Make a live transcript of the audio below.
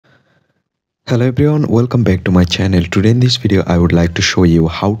Hello everyone, welcome back to my channel. Today in this video I would like to show you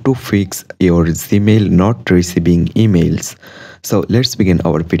how to fix your Gmail not receiving emails. So let's begin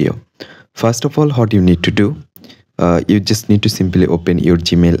our video. First of all, what you need to do, you just need to simply open your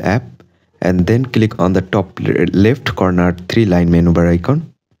Gmail app and then click on the top left corner 3-line menu bar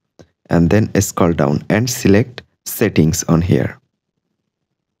icon and then scroll down and select settings on here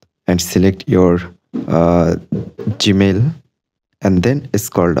and select your Gmail and then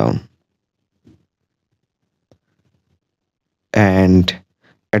scroll down. And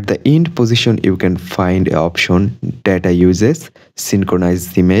at the end position you can find an option data uses synchronize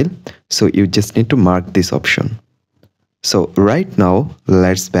Gmail, so you just need to mark this option. So right now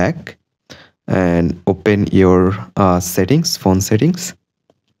let's back and open your settings, phone settings,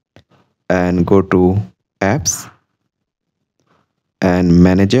 and go to apps and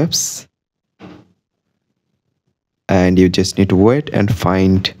manage apps, and you just need to wait and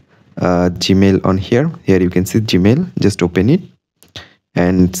find Gmail on here. Here you can see Gmail. Just open it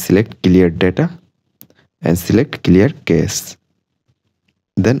and select clear data and select clear cache,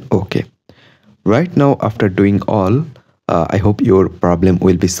 then OK. Right now, after doing all, I hope your problem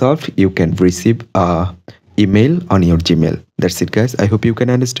will be solved. You can receive email on your Gmail. That's it guys. I hope you can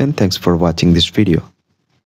understand. Thanks for watching this video.